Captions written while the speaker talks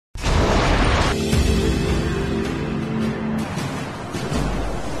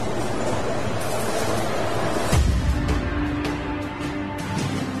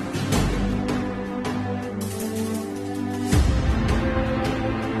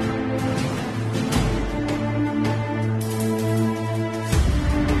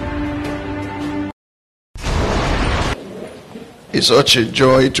It's such a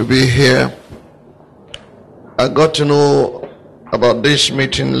joy to be here. I got to know about this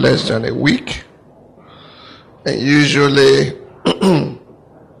meeting less than a week. And usually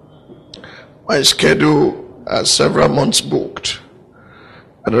my schedule has several months booked.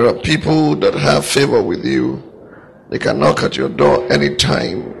 And there are people that have favor with you. They can knock at your door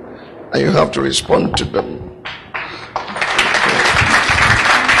anytime and you have to respond to them.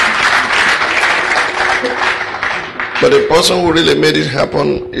 But the person who really made it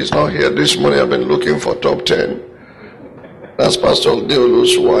happen is not here this morning. I've been looking for top 10. That's Pastor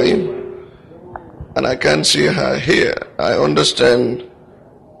Deolu's wife. And I can't see her here. I understand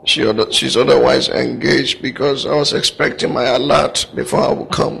she's otherwise engaged because I was expecting my alert before I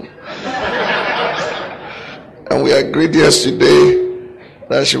would come. And we agreed yesterday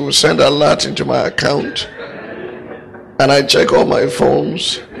that she will send alert into my account. And I check all my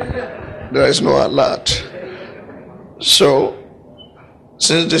phones. There is no alert. So,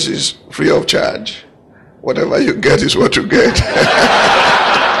 since this is free of charge, whatever you get is what you get.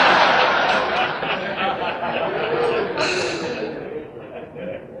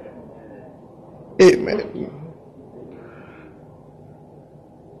 Amen.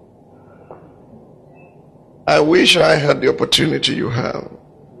 I wish I had the opportunity you have.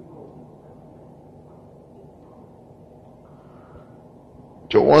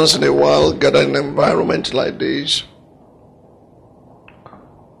 To once in a while gather in an environment like this,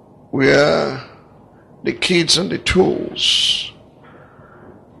 where the kids and the tools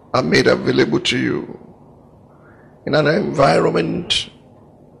are made available to you in an environment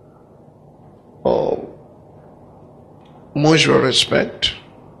of mutual respect,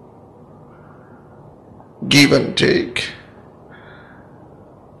 give and take,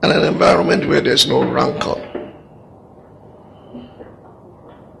 and an environment where there's no rancor.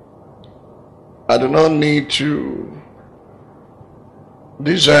 I do not need to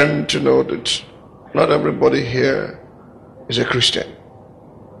discern to know that not everybody here is a Christian,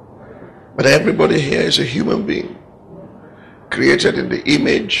 but everybody here is a human being created in the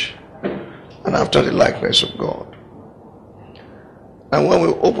image and after the likeness of God. And when we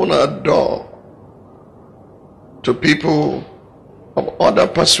open our door to people of other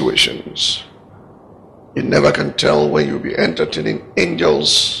persuasions, you never can tell when you'll be entertaining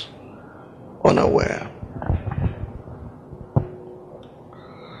angels unaware.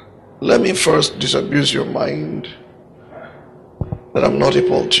 Let me first disabuse your mind that I'm not a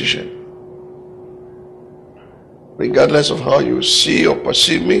politician. Regardless of how you see or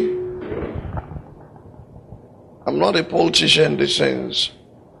perceive me, I'm not a politician in the sense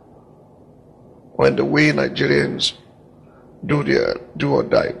when the way Nigerians do their do or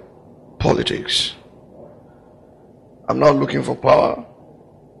die politics. I'm not looking for power.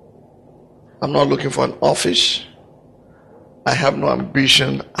 I'm not looking for an office. I have no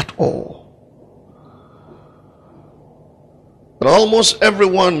ambition at all. But almost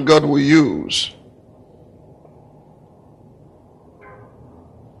everyone God will use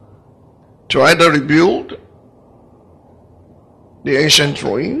to either rebuild the ancient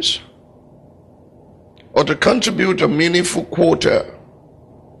ruins or to contribute a meaningful quota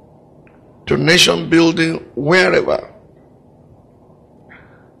to nation building wherever.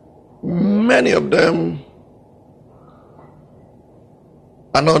 Many of them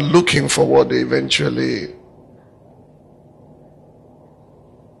are not looking for what they eventually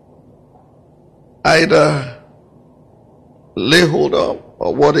either lay hold of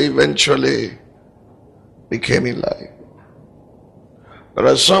or what they eventually became in life. There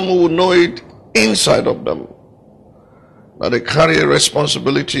are some who know it inside of them that they carry a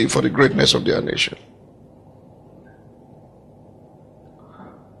responsibility for the greatness of their nation.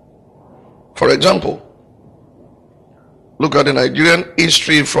 For example, look at the Nigerian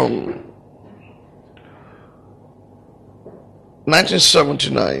history from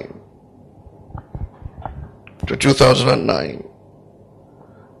 1979 to 2009.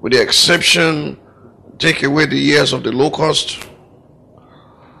 With the exception, take away the years of the locust,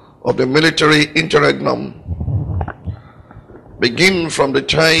 of the military interregnum, begin from the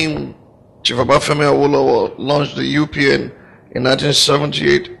time Chief Obafemi Awolowo launched the UPN in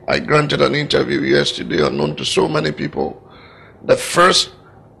 1978. I granted an interview yesterday unknown to so many people. The first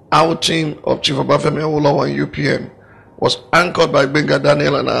outing of Chief Obafemi Awolowo and UPN was anchored by Gbenga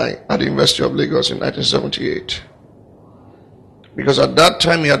Daniel and I at the University of Lagos in 1978. Because at that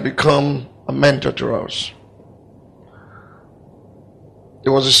time he had become a mentor to us. It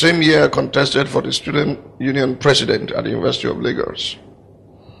was the same year I contested for the Student Union President at the University of Lagos.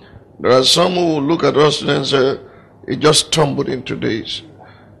 There are some who look at us and say, it just tumbled into this.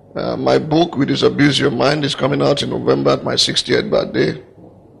 My book, We Disabuse Your Mind, is coming out in November at my 60th birthday.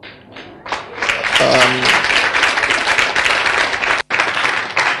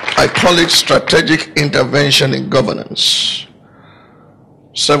 I call it Strategic Intervention in Governance.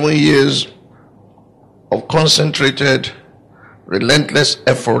 7 years of concentrated, relentless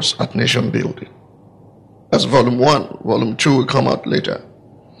efforts at nation building. That's volume 1. Volume 2 will come out later.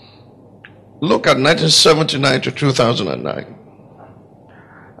 Look at 1979 to 2009.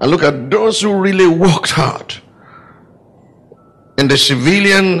 And look at those who really worked hard in the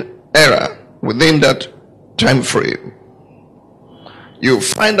civilian era within that time frame. You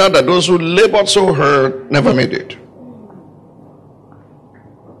find out that those who labored so hard never made it.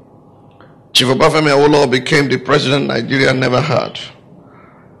 Chief Obafemi Awolowo became the president Nigeria never had,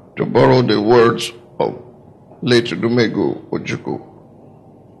 to borrow the words of late Dumegu Ojukwu.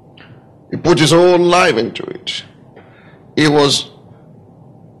 He put his whole life into it. He was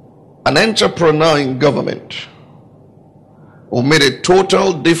an entrepreneur in government who made a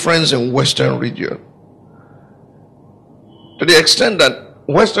total difference in Western region. To the extent that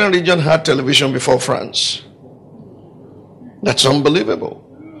Western region had television before France. That's unbelievable.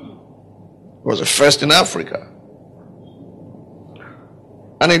 It was the first in Africa.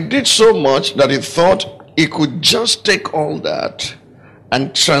 And he did so much that he thought he could just take all that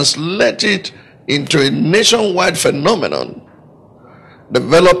and translate it into a nationwide phenomenon,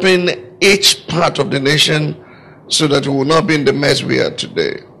 developing each part of the nation so that we will not be in the mess we are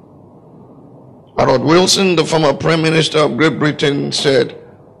today. Harold Wilson, the former Prime Minister of Great Britain, said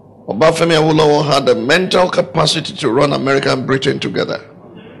Obafemi Awolowo had the mental capacity to run America and Britain together.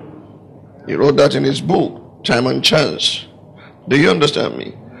 He wrote that in his book, Time and Chance. Do you understand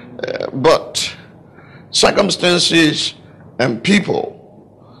me? But circumstances and people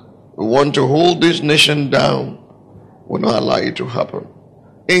who want to hold this nation down will not allow it to happen,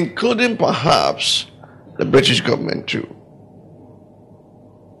 including perhaps the British government too.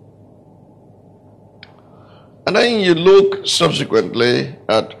 And then you look subsequently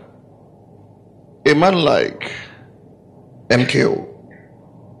at a man like MKO.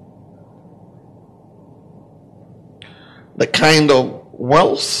 The kind of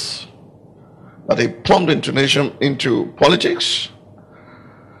wealth that he pumped into politics,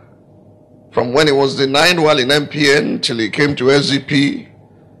 from when he was denied while in MPN till he came to SDP,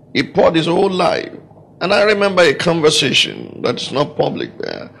 he poured his whole life. And I remember a conversation that's not public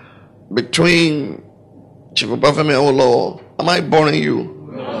there between Chief Obafemi Awolowo. Am I boring you?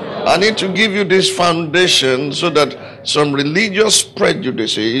 No. I need to give you this foundation so that some religious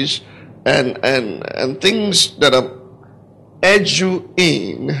prejudices and things that have edged you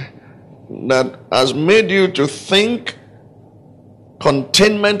in, that has made you to think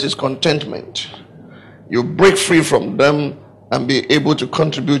containment is contentment. You break free from them and be able to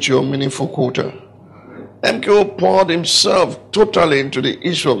contribute your meaningful quota. MKO poured himself totally into the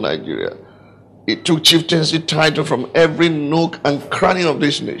issue of Nigeria. He took chieftaincy title from every nook and cranny of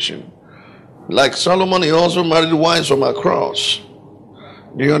this nation. Like Solomon, he also married wives from across.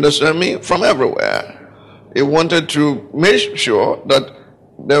 Do you understand me? From everywhere. He wanted to make sure that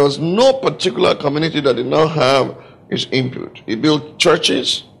there was no particular community that did not have his input. He built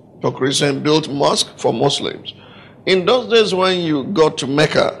churches for Christians, built mosques for Muslims. In those days when you got to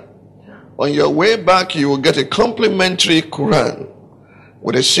Mecca, on your way back you will get a complimentary Quran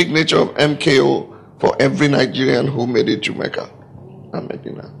with a signature of MKO for every Nigerian who made it to Mecca and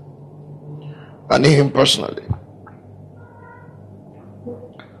Medina. I knew him personally.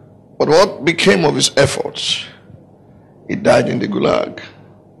 But what became of his efforts? He died in the Gulag.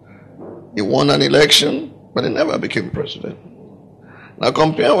 He won an election, but he never became president. Now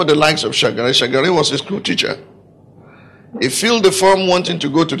compare with the likes of Shagari. Shagari was a school teacher. He filled the form wanting to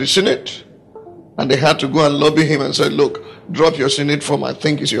go to the Senate, and they had to go and lobby him and said, look, drop your Senate form, I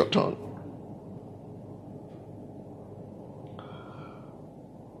think it's your turn.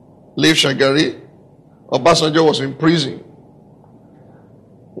 Leave Shagari. Obasanjo was in prison.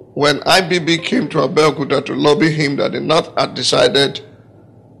 When IBB came to Abeokuta to lobby him that the North had decided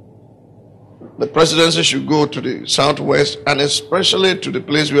the presidency should go to the Southwest, and especially to the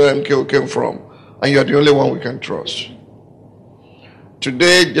place where MKO came from, and you're the only one we can trust.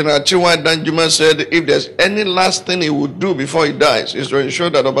 Today, General Chiwai Danjuma said if there's any last thing he would do before he dies is to ensure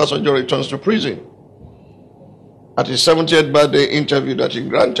that Obasanjo returns to prison. At his 70th birthday interview that he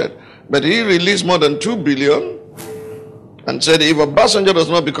granted. But he released more than 2 billion and said if Obasanjo does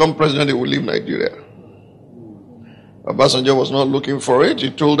not become president, he will leave Nigeria. Obasanjo was not looking for it.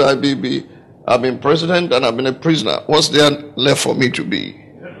 He told IBB, I've been president and I've been a prisoner. What's there left for me to be?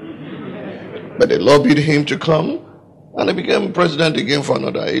 But they lobbied him to come. And he became president again for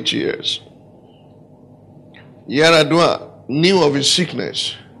another 8 years. Yaradua knew of his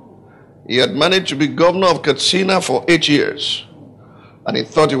sickness. He had managed to be governor of Katsina for 8 years. And he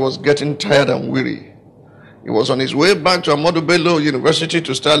thought he was getting tired and weary. He was on his way back to Ahmadu Bello University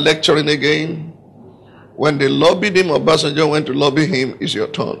to start lecturing again. When they lobbied him, Obasanjo went to lobby him, it's your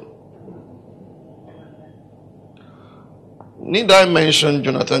turn. Need I mention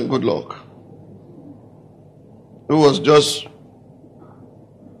Jonathan Goodluck, who was just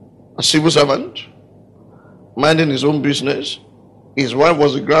a civil servant, minding his own business. His wife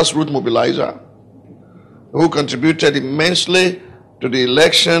was a grassroots mobilizer who contributed immensely to the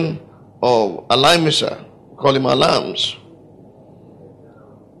election of Alamisa, call him Alams.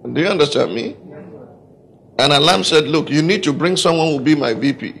 Do you understand me? And Alam said, look, you need to bring someone who will be my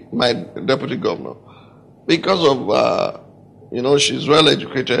VP, my deputy governor. Because of, she's well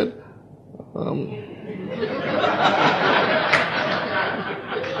educated.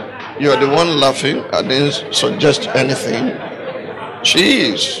 You are the one laughing. I didn't suggest anything.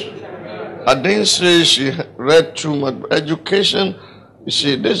 She is. I didn't say she read too much. Education, you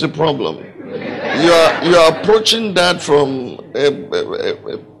see, there's a problem. You are approaching that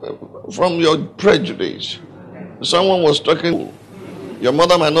from your prejudice. Someone was talking, your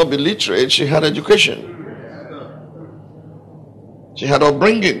mother might not be literate, she had education. She had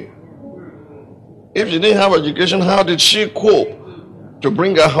upbringing. If she didn't have education, how did she cope to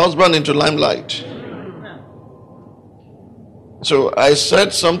bring her husband into limelight? So I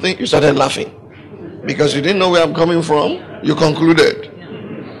said something, you started laughing. Because you didn't know where I'm coming from, you concluded.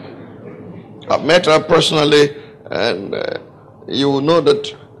 I've met her personally, and you will know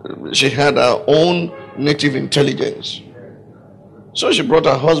that she had her own native intelligence. So she brought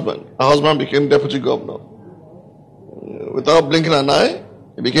her husband. Her husband became deputy governor. Without blinking an eye,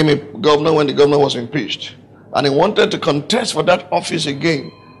 he became a governor when the governor was impeached. And he wanted to contest for that office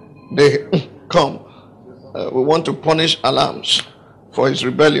again. They come. We want to punish Alams for his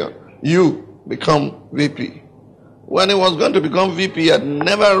rebellion. You become VP. When he was going to become VP, he had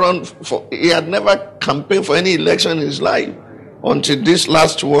never campaigned for any election in his life until this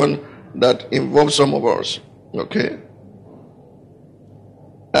last one that involved some of us. Okay?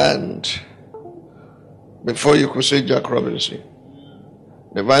 And before you could say Jack Robinson,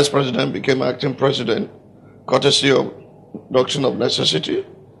 the vice president became acting president, courtesy of doctrine of necessity.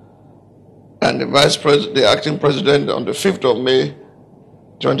 And the acting president on the 5th of May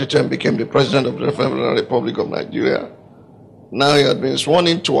 2010 became the president of the Federal Republic of Nigeria. Now he had been sworn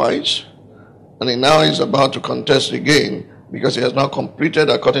in twice, and he now is about to contest again because he has now completed,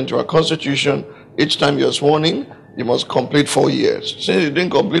 according to our constitution, each time you're sworn in, you must complete 4 years. Since he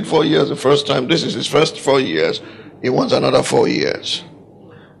didn't complete 4 years the first time, this is his first 4 years, he wants another 4 years.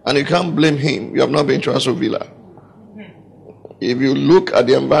 And you can't blame him. You have not been to Aso Villa. If you look at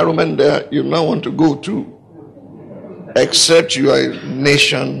the environment there, you now want to go too. Except you are a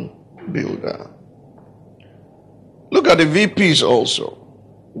nation builder. Look at the VPs also.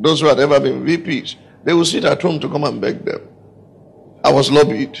 Those who had ever been VPs, they will sit at home to come and beg them. I was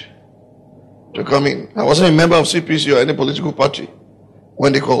lobbied to come in. I wasn't a member of CPC or any political party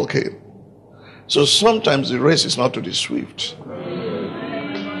when the call came. So sometimes the race is not to the swift.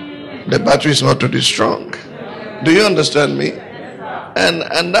 The battery is not to the strong. Do you understand me?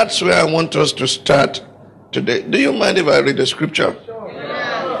 And that's where I want us to start today. Do you mind if I read the scripture?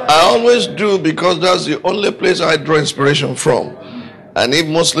 I always do, because that's the only place I draw inspiration from. And if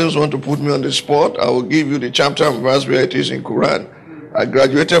Muslims want to put me on the spot, I will give you the chapter and verse where it is in Quran. I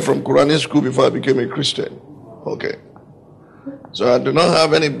graduated from Quranic school before I became a Christian. Okay. So I do not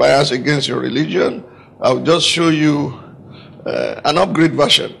have any bias against your religion. I'll just show you an upgrade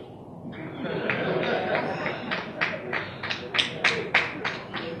version.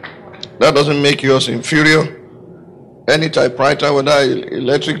 That doesn't make yours inferior. Any typewriter, whether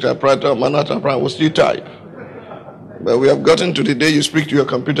electric typewriter or manual typewriter, will still type. But we have gotten to the day you speak to your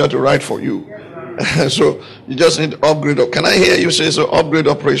computer to write for you. So you just need to upgrade. Can I hear you say so? Upgrade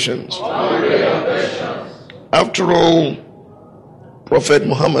operations. Upgrade operations. After all, Prophet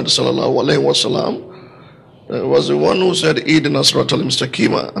Muhammad sallallahu alaihi wasallam was the one who said, "Idina siratal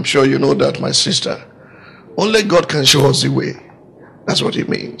mustaqima." I'm sure you know that, my sister. Only God can show us the way. That's what it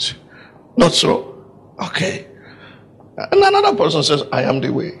means. Not so? Okay. And another person says, I am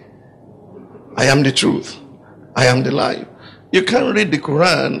the way. I am the truth. I am the life. You can't read the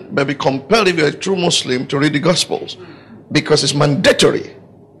Quran but be compelled, if you're a true Muslim, to read the Gospels. Because it's mandatory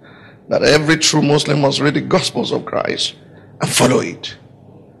that every true Muslim must read the Gospels of Christ and follow it.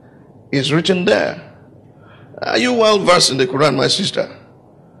 It's written there. Are you well versed in the Quran, my sister?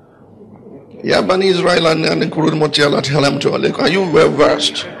 Yabani Israel and Kurun Motiala tell him to Aleko. Are you well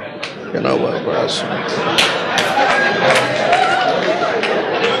versed? You're not well versed.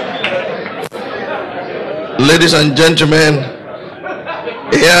 Ladies and gentlemen,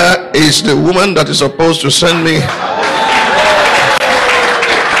 here is the woman that is supposed to send me.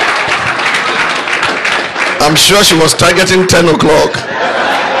 I'm sure she was targeting 10 o'clock.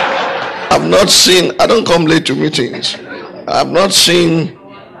 I've not seen, I don't come late to meetings. I've not seen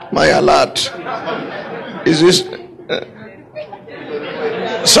my alert. Is this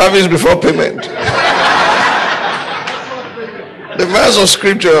service before payment? The verse of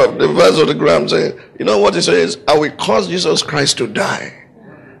scripture, the verse of the gram says, you know what it says? I will cause Jesus Christ to die.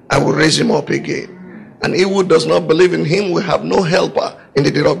 I will raise him up again. And he who does not believe in him will have no helper in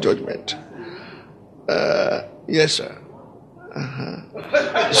the day of judgment. Yes, sir.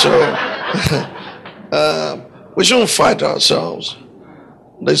 So, we shouldn't fight ourselves.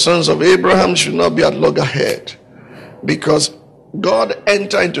 The sons of Abraham should not be at loggerhead, because God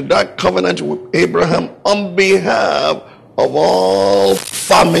entered into that covenant with Abraham on behalf of all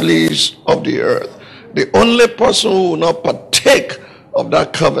families of the earth. The only person who will not partake of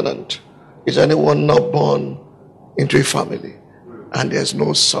that covenant is anyone not born into a family, and there's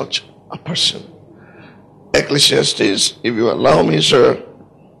no such a person. Ecclesiastes, if you allow me, sir,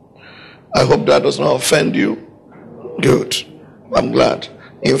 I hope that does not offend you. Good. I'm glad.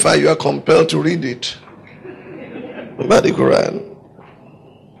 In fact, you are compelled to read it by the Quran.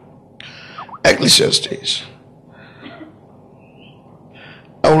 Ecclesiastes.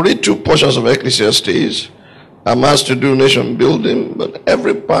 I'll read two portions of Ecclesiastes. I'm asked to do nation building, but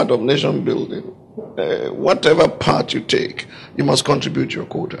every part of nation building, whatever part you take, you must contribute your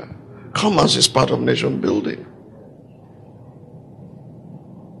quota. Commerce is part of nation building.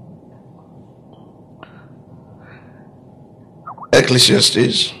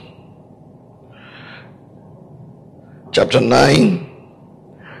 Ecclesiastes chapter 9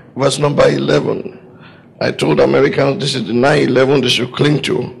 verse number 11. I told Americans this is the 9-11 they should cling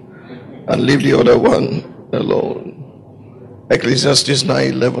to and leave the other one alone. Ecclesiastes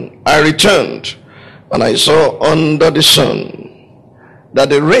 9:11. I returned and I saw under the sun that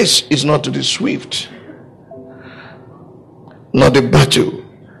the race is not to the swift, nor the battle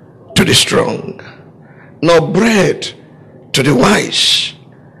to the strong, nor bread to the wise,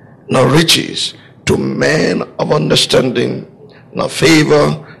 nor riches to men of understanding, nor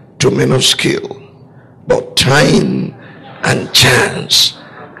favor to men of skill, but time and chance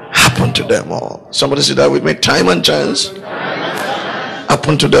happen to them all. Somebody say that with me. Time and chance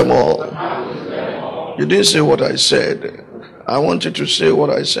happen to them all. You didn't say what I said. I want you to say what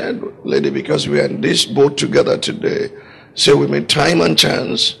I said, lady, because we are in this boat together today. Say with me. Time and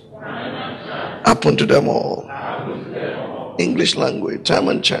chance happen to them all. English language. Time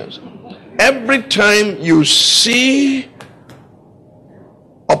and chance. Every time you see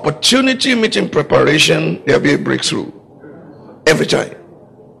opportunity meeting preparation, there'll be a breakthrough. Every time.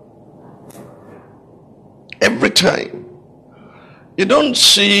 Every time. You don't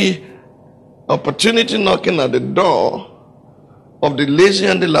see opportunity knocking at the door of the lazy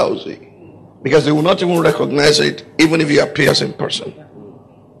and the lousy, because they will not even recognize it even if he appears in person.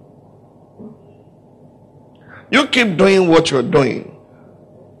 You keep doing what you're doing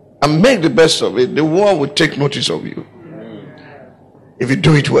and make the best of it. The world will take notice of you if you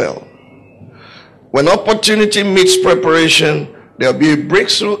do it well. When opportunity meets preparation, there'll be a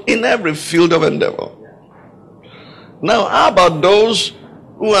breakthrough in every field of endeavor. Now, how about those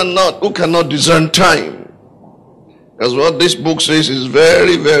who cannot discern time? Because what this book says is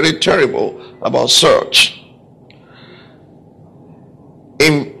very, very terrible about search.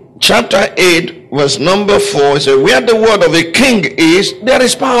 In chapter 8, verse number 4, it says, where the word of a king is, there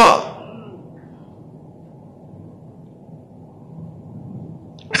is power.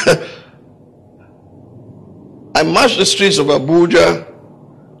 I marched the streets of Abuja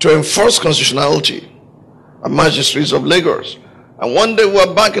to enforce constitutionality. I marched the streets of Lagos. And one day we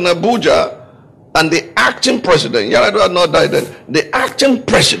were back in Abuja, and the acting president, Yar'Adua had not died then, the acting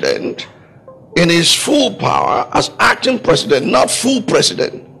president, in his full power as acting president, not full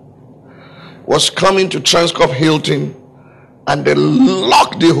president, was coming to Transcorp Hilton, and they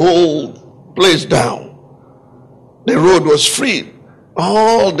locked the whole place down. The road was free.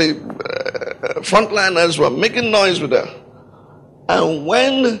 All the frontliners were making noise with her. And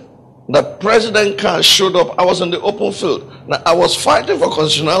when the president car showed up, I was in the open field. Now, I was fighting for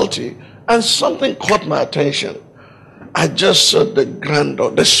constitutionality, and something caught my attention. I just saw the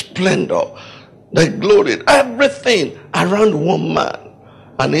grandeur, the splendor, the glory, everything around one man.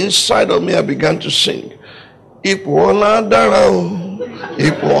 And inside of me, I began to sing, Ipuola Darao,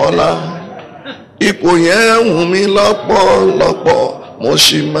 Ipuola, ipò yẹn wù mí lọ́pọ̀lọpọ̀ mo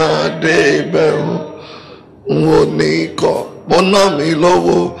sì máa dé ibẹ̀ o. N ò ní kọ̀ bó ná mi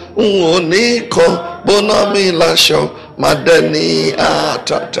lówó, n ò ní kọ̀ bó ná mi láṣọ, máa dẹni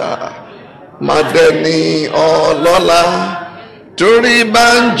àtàtà, máa dẹni ọlọ́lá, torí bá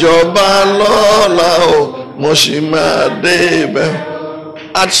ń jọba lọ́la o, mo sì máa dé ibẹ̀.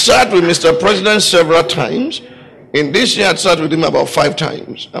 I'd sat with Mr. President several times. In this year, I'd sat with him about 5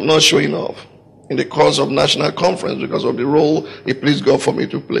 times. I'm not showing off. In the course of national conference because of the role he pleased God for me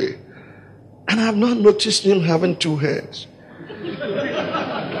to play. And I've not noticed him having 2 heads.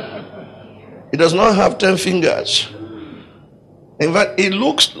 He does not have 10 fingers. In fact, he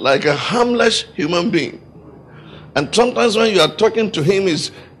looks like a harmless human being. And sometimes when you are talking to him,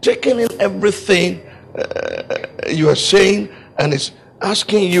 he's taking in everything you are saying and is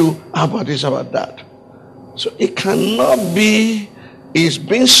asking you about this, about that. So it cannot be he's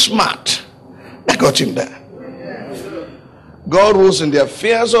being smart that got him there. God rules in the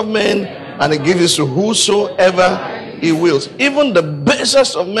affairs of men and he gives it to whosoever he wills. Even the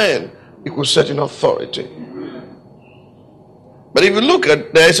basest of men, he could set in authority. But if you look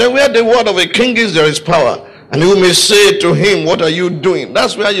at there, say where the word of a king is, there is power. And you may say to him, what are you doing?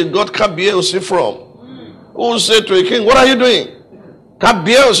 That's where you got Kabielsi from. Who will say to a king, what are you doing?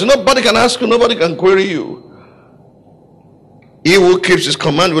 Kabielsi. Nobody can ask you, nobody can query you. He who keeps his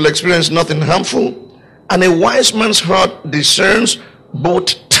command will experience nothing harmful. And a wise man's heart discerns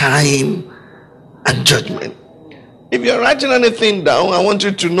both time and judgment. If you're writing anything down, I want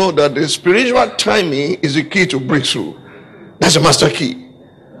you to know that the spiritual timing is the key to breakthrough. That's a master key.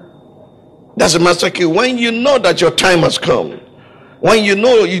 That's a master key. When you know that your time has come, when you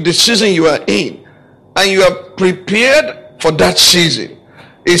know the season you are in, and you are prepared for that season,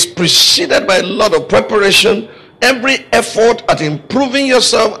 it's preceded by a lot of preparation. Every effort at improving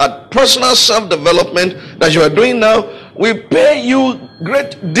yourself, at personal self-development that you are doing now will pay you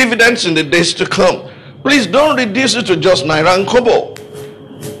great dividends in the days to come. Please don't reduce it to just Naira and Kobo.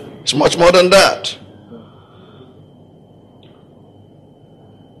 It's much more than that.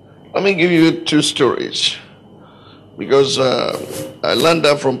 Let me give you 2 stories. Because I learned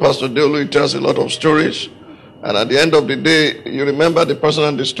that from Pastor Deolu. He tells a lot of stories. And at the end of the day, you remember the person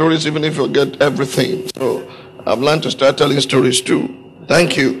and the stories even if you get everything. So I've learned to start telling stories too.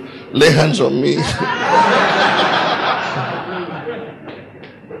 Thank you. Lay hands on me.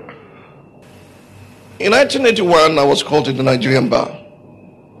 In 1981, I was called to the Nigerian bar.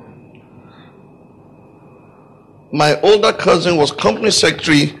 My older cousin was company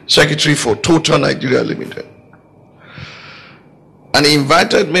secretary for Total Nigeria Limited. And he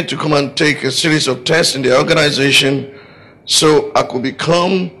invited me to come and take a series of tests in the organization so I could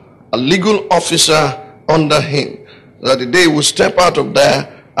become a legal officer under him. That the day we step out of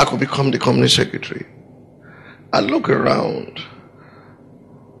there, I could become the company secretary. I look around.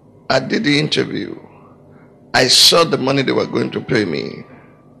 I did the interview. I saw the money they were going to pay me,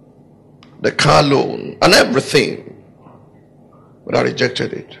 the car loan and everything, but I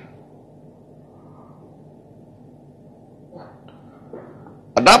rejected it.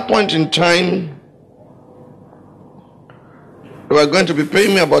 At that point in time, they were going to be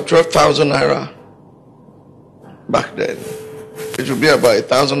paying me about 12,000 naira back then. It would be about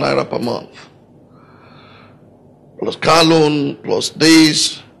 1,000 naira per month, plus car loan, plus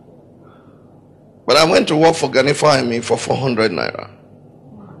days. But I went to work for Ganifa Me for 400 naira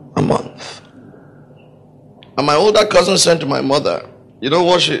a month. And my older cousin said to my mother, you know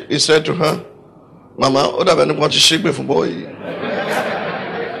what he said to her? Mama, what have I want to shake me for boy?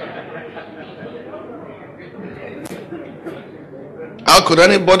 How could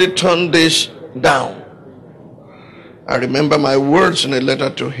anybody turn this down? I remember my words in a letter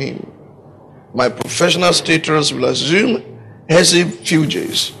to him. My professional status will assume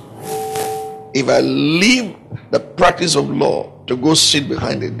fuges if I leave the practice of law to go sit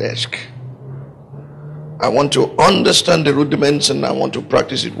behind a desk. I want to understand the rudiments and I want to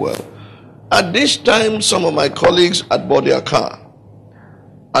practice it well. At this time, some of my colleagues had bought their car.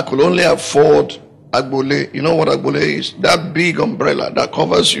 I could only afford Agbole. You know what Agbole is? That big umbrella that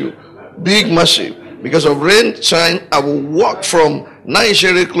covers you. Big, massive. Because of rain, shine, I will walk from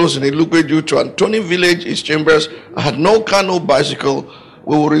Naishere close in Ilukweju to Antony Village, East Chambers. I had no car, no bicycle.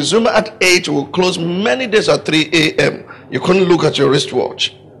 We will resume at 8. We will close many days at 3 a.m. You couldn't look at your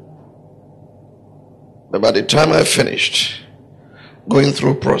wristwatch. But by the time I finished going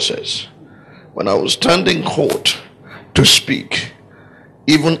through process, when I was standing court to speak,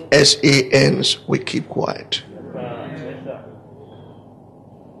 even SANs will keep quiet.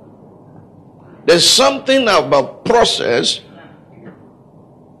 There's something about process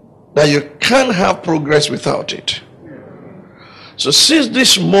that you can't have progress without it. So seize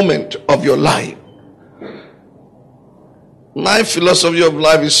this moment of your life. My philosophy of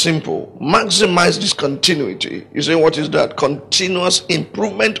life is simple. Maximize this continuity. You say, what is that? Continuous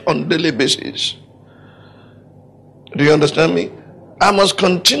improvement on daily basis. Do you understand me? I must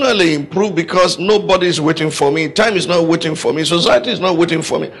continually improve because nobody is waiting for me. Time is not waiting for me. Society is not waiting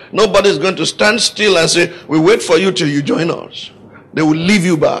for me. Nobody is going to stand still and say, we wait for you till you join us. They will leave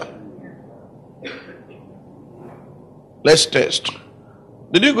you back. Let's test.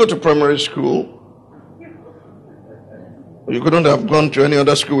 Did you go to primary school? You couldn't have gone to any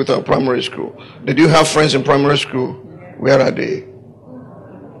other school without primary school. Did you have friends in primary school? Where are they?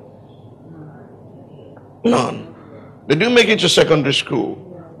 None. Did you make it to secondary school?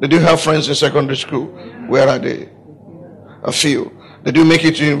 Did you have friends in secondary school? Where are they? A few. Did you make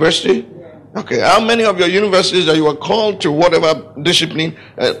it to university? Okay. How many of your universities that you were called to whatever discipline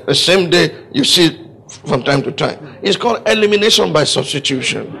the same day you see from time to time? It's called elimination by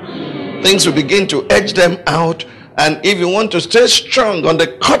substitution. Things will begin to edge them out. And if you want to stay strong on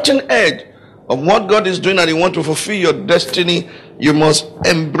the cutting edge of what God is doing and you want to fulfill your destiny, you must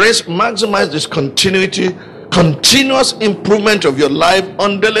embrace, maximize this continuity, continuous improvement of your life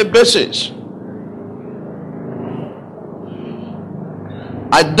on daily basis.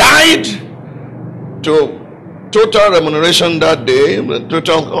 I died to Total remuneration that day, the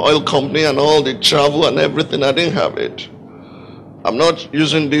Total Oil Company and all the travel and everything. I didn't have it. I'm not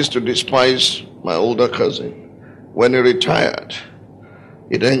using this to despise my older cousin. When he retired,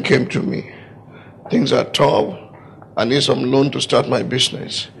 he then came to me. Things are tough. I need some loan to start my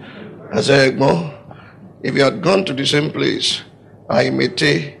business. I said, Egmo, if you had gone to the same place, I may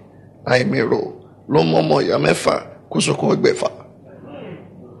ro. Lo momo yamefa kusoko egbefa.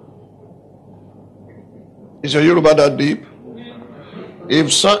 Is your Yoruba that deep?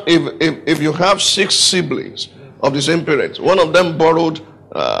 If you have 6 siblings of the same parents, one of them borrowed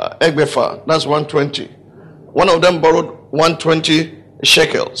egbefa, that's 120. One of them borrowed 120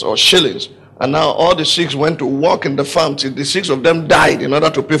 shekels or shillings. And now all the 6 went to work in the farm till the 6 of them died in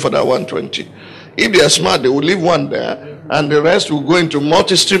order to pay for that 120. If they are smart, they will leave one there and the rest will go into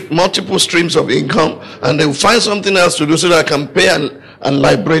multiple streams of income and they will find something else to do so that I can pay and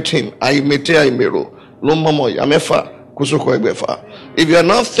liberate him. If you are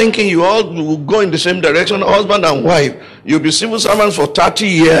not thinking you all will go in the same direction, husband and wife, you'll be civil servants for 30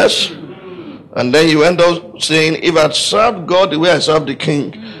 years. And then you end up saying, if I had served God the way I served the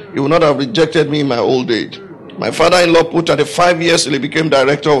king, he would not have rejected me in my old age. My father-in-law put 35 years till he became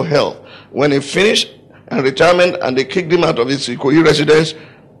director of health. When he finished and retirement and they kicked him out of his Ikoyi residence,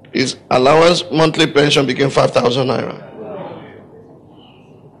 his allowance monthly pension became 5,000 naira.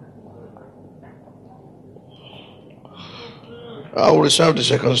 I will reserve the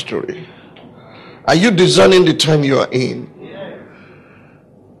second story. Are you discerning the time you are in?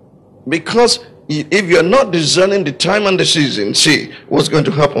 Because if you're not discerning the time and the season, see what's going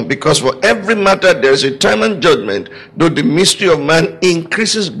to happen. Because for every matter there is a time and judgment, though the mystery of man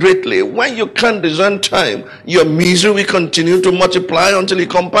increases greatly. When you can't discern time, your misery will continue to multiply until it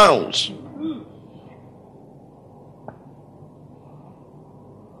compounds.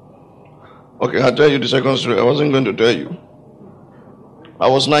 Okay, I'll tell you the second story. I wasn't going to tell you. I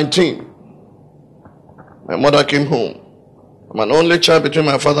was 19. My mother came home. I'm an only child between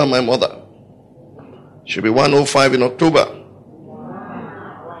my father and my mother. She'll be 105 in October.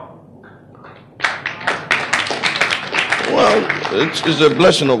 Well, it's a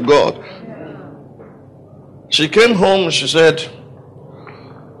blessing of God. She came home and she said,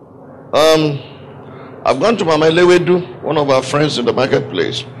 I've gone to Mama Lewedu, one of our friends in the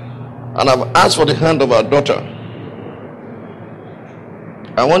marketplace, and I've asked for the hand of our daughter.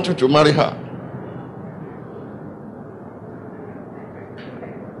 I want you to marry her.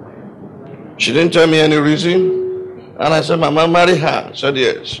 She didn't tell me any reason. And I said, Mama, marry her. She said,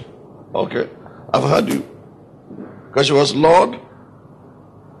 yes. Okay, I've heard you. Because she was Lord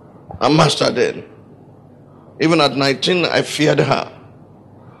and Master then. Even at 19, I feared her.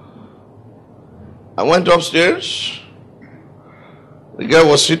 I went upstairs. The girl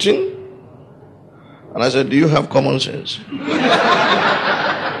was sitting. And I said, do you have common sense?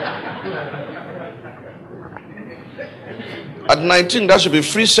 At 19, that should be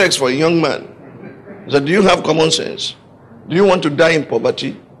free sex for a young man. I said, do you have common sense? Do you want to die in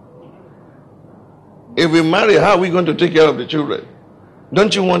poverty? If we marry, how are we going to take care of the children?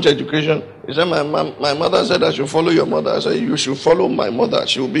 Don't you want education? He said, my mother said I should follow your mother. I said, you should follow my mother.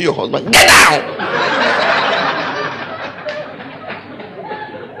 She will be your husband. Get out!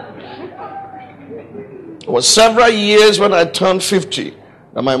 It was several years when I turned 50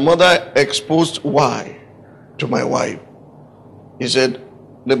 that my mother exposed why to my wife. He said,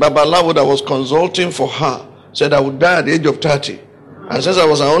 the Babalawo that was consulting for her said I would die at the age of 30. And since I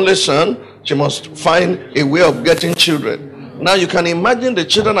was her only son, she must find a way of getting children. Now you can imagine the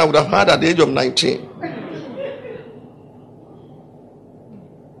children I would have had at the age of 19.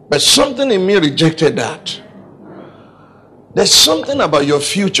 But something in me rejected that. There's something about your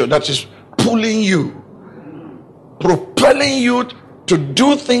future that is pulling you, propelling you to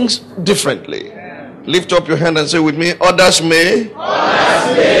do things differently. Lift up your hand and say with me, others may,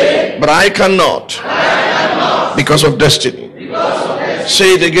 but I cannot, because of destiny.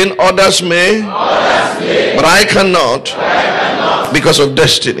 Say it again, others may, but I cannot, because of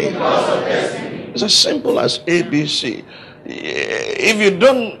destiny. It's as simple as ABC. If you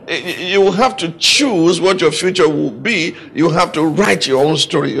don't, you will have to choose what your future will be. You have to write your own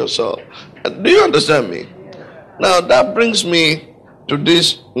story yourself. Do you understand me? Now that brings me to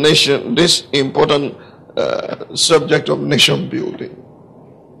this nation, this important subject of nation building.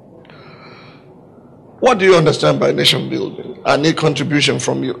 What do you understand by nation building? I need contribution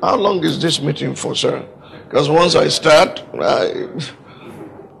from you. How long is this meeting for, sir? Because once I start,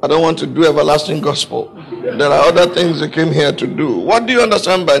 I don't want to do everlasting gospel. There are other things they came here to do. What do you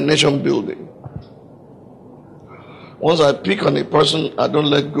understand by nation building? Once I pick on a person, I don't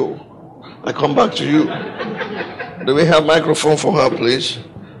let go. I come back to you. Do we have microphone for her, please?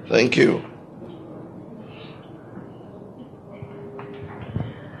 Thank you.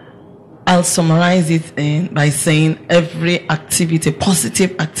 I'll summarize it by saying every activity,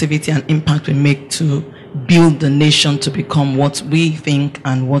 positive activity and impact we make to build the nation to become what we think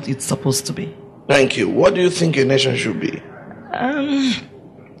and what it's supposed to be. Thank you. What do you think a nation should be?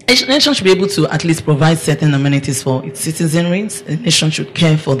 A nation should be able to at least provide certain amenities for its citizenry. A nation should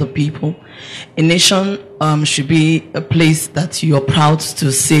care for the people. A nation should be a place that you are proud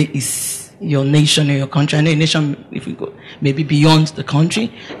to say is your nation or your country. I know a nation, if we go maybe beyond the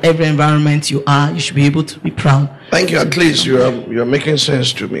country, every environment you are, you should be able to be proud. Thank you. At least you are making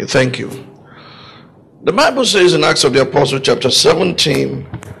sense to me. Thank you. The Bible says in Acts of the Apostles chapter 17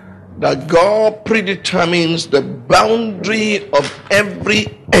 that God predetermines the boundary of every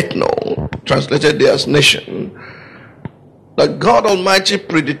ethno, translated there as nation, that God Almighty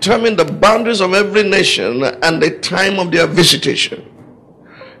predetermined the boundaries of every nation and the time of their visitation,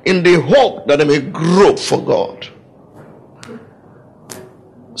 in the hope that they may grow for God.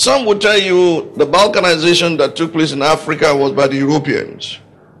 Some would tell you the Balkanization that took place in Africa was by the Europeans.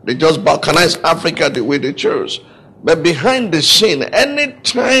 They just Balkanized Africa the way they chose. But behind the scene,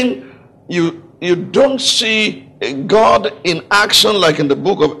 anytime you don't see God in action like in the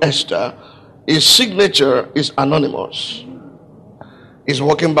book of Esther, his signature is anonymous. He's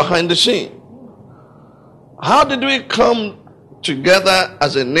working behind the scene. How did we come together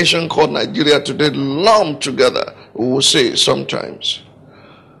as a nation called Nigeria today, lumped together, we will say sometimes?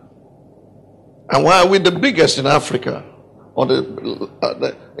 And why are we the biggest in Africa, or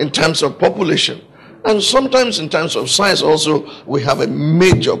in terms of population? And sometimes in terms of size also, we have a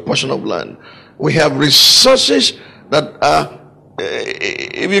major portion of land. We have resources that are,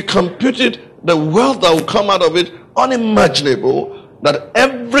 if you compute it, the wealth that will come out of it, unimaginable, that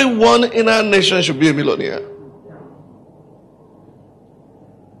everyone in our nation should be a millionaire.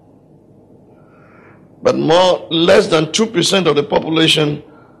 But less than 2% of the population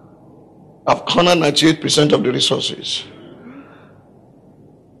have cornered 98% of the resources.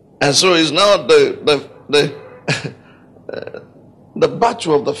 And so it's now the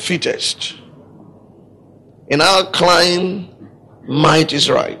battle of the fittest. In our climb, might is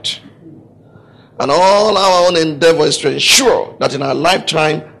right. And all our own endeavor is to ensure that in our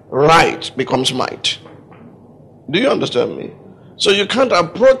lifetime, right becomes might. Do you understand me? So you can't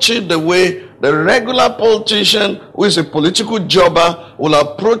approach it the way the regular politician who is a political jobber will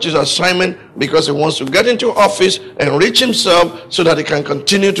approach his assignment, because he wants to get into office, enrich himself so that he can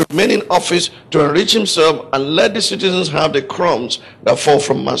continue to remain in office to enrich himself and let the citizens have the crumbs that fall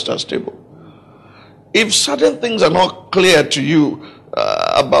from master's table. If certain things are not clear to you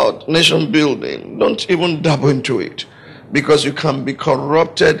about nation building, don't even dabble into it, because you can be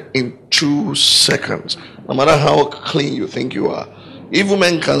corrupted in 2 seconds, no matter how clean you think you are. Evil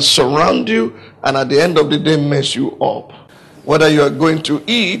men can surround you and at the end of the day mess you up. Whether you are going to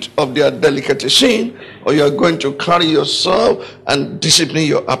eat of their delicatessen or you are going to carry yourself and discipline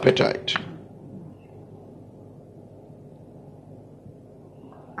your appetite.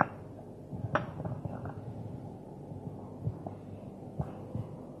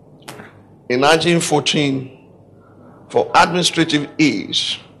 In 1914, for administrative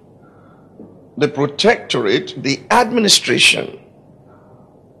ease, the protectorate, the administration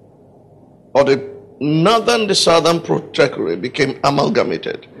or the southern protectorate became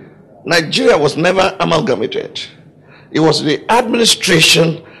amalgamated. Nigeria was never amalgamated. It was the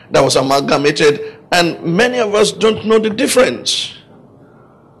administration that was amalgamated, and many of us don't know the difference.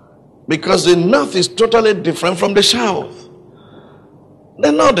 Because the north is totally different from the south.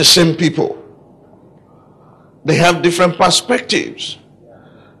 They're not the same people. They have different perspectives.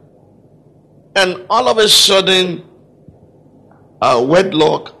 And all of a sudden, our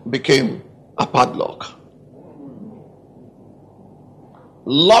wedlock became a padlock.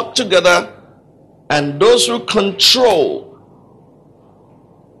 Locked together, and those who control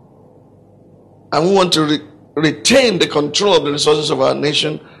and who want to retain the control of the resources of our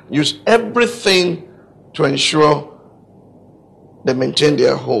nation use everything to ensure they maintain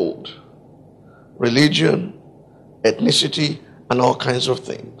their hold. Religion, ethnicity, and all kinds of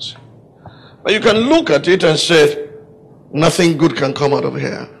things. But you can look at it and say, nothing good can come out of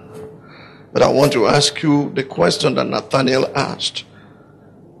here. But I want to ask you the question that Nathanael asked.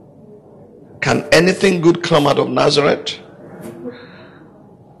 Can anything good come out of Nazareth?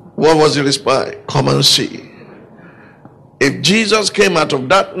 What was the response? Come and see. If Jesus came out of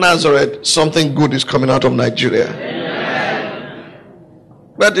that Nazareth, something good is coming out of Nigeria. Amen.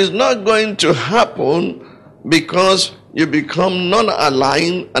 But it's not going to happen because you become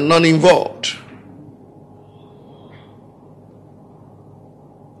non-aligned and non-involved.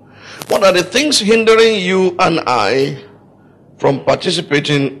 What are the things hindering you and I from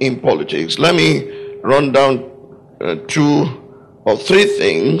participating in politics? Let me run down 2 or 3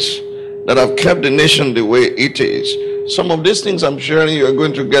 things that have kept the nation the way it is. Some of these things I'm sharing, you are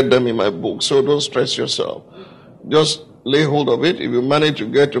going to get them in my book, so don't stress yourself. Just lay hold of it. If you manage to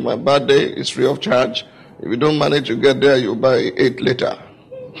get to my birthday, it's free of charge. If you don't manage to get there, you'll buy 8 later.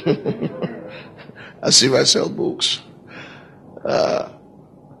 I see if I sell books.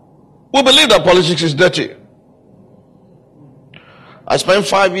 We believe that politics is dirty. I spent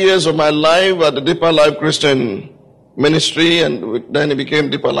 5 years of my life at the Deeper Life Christian Ministry, and then it became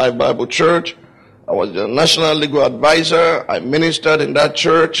Deeper Life Bible Church. I was the national legal advisor. I ministered in that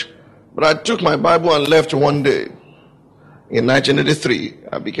church. But I took my Bible and left one day in 1983.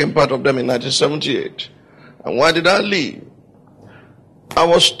 I became part of them in 1978. And why did I leave? I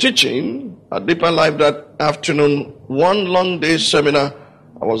was teaching at Deeper Life that afternoon, one long day seminar.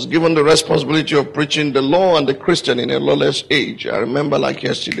 I was given the responsibility of preaching the law and the Christian in a lawless age. I remember like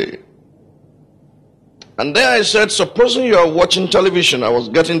yesterday. And there I said, supposing you are watching television, I was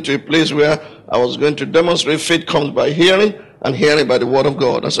getting to a place where I was going to demonstrate faith comes by hearing and hearing by the word of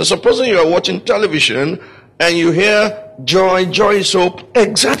God. I said, supposing you are watching television and you hear joy, joy is hope.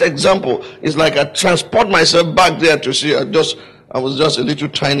 Exact example. It's like I transport myself back there to see. I was just a little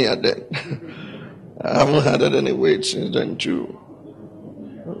tinier then. I haven't added any weight since then too.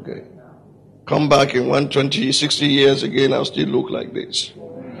 Okay. Come back in 120, 60 years again, I'll still look like this.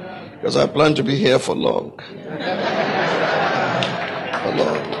 Because I plan to be here for long. For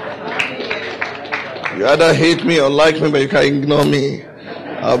long. You either hate me or like me, but you can ignore me.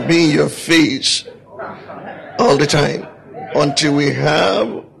 I'll be in your face all the time until we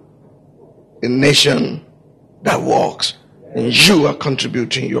have a nation that walks and you are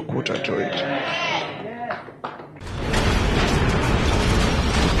contributing your quota to it.